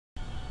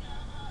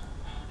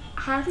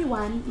Hi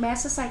everyone,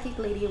 Master Psychic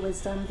Lady of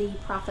Wisdom, the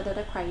Prophet of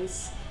the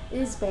Christ,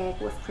 is back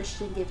with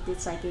Christian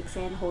Gifted Psychics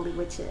and Holy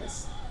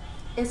Witches.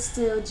 It's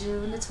still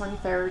June the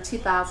 23rd,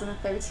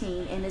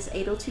 2013, and it's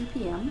 8:02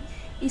 p.m.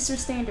 Eastern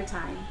Standard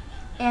Time.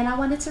 And I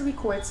wanted to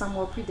record some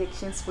more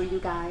predictions for you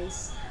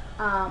guys.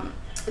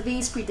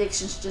 These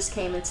predictions just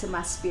came into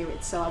my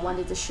spirit, so I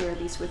wanted to share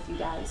these with you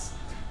guys.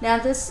 Now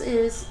this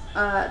is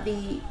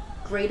the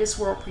greatest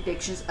world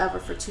predictions ever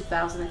for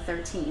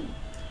 2013.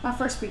 My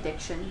first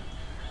prediction.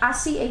 I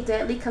see a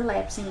deadly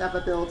collapsing of a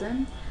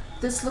building.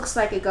 This looks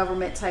like a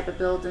government type of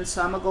building,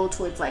 so I'm gonna go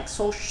towards like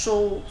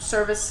social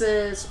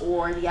services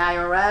or the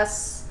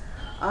IRS.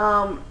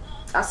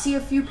 I see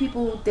a few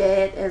people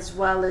dead as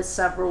well as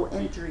several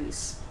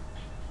injuries.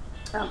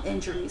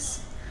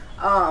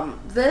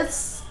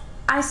 This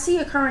I see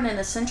occurring in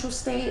a central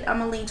state. I'm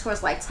gonna lean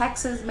towards like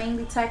Texas,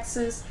 mainly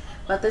Texas,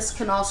 but this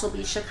can also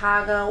be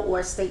Chicago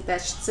or a state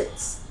that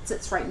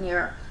sits right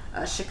near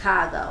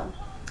Chicago.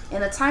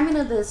 And the timing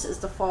of this is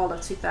the fall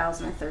of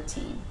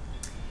 2013.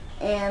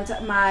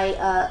 And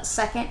my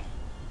second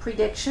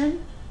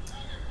prediction,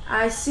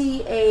 I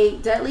see a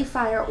deadly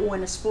fire or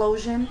an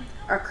explosion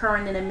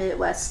occurring in a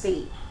Midwest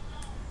state.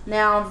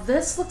 Now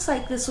this looks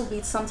like this will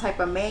be some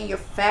type of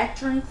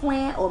manufacturing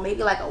plant or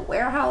maybe like a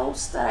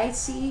warehouse that I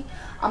see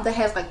that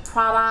has like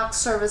products,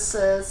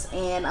 services,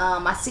 and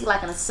I see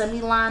like an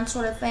assembly line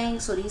sort of thing.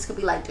 So these could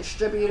be like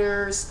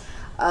distributors,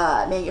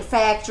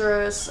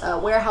 manufacturers,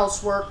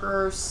 warehouse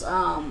workers.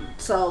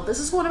 So this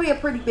is going to be a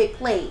pretty big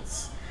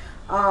place.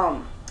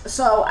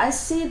 So I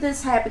see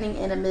this happening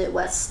in a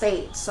Midwest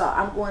state. So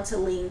I'm going to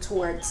lean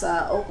towards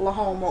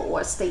Oklahoma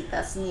or a state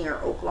that's near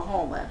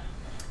Oklahoma.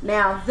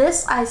 Now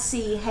this I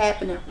see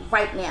happening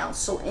right now.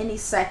 So any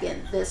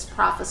second this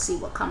prophecy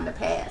will come to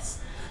pass.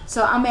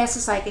 So I'm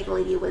Master Psychic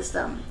Lady of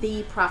Wisdom,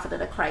 the Prophet of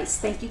the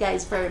Christ. Thank you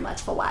guys very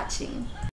much for watching.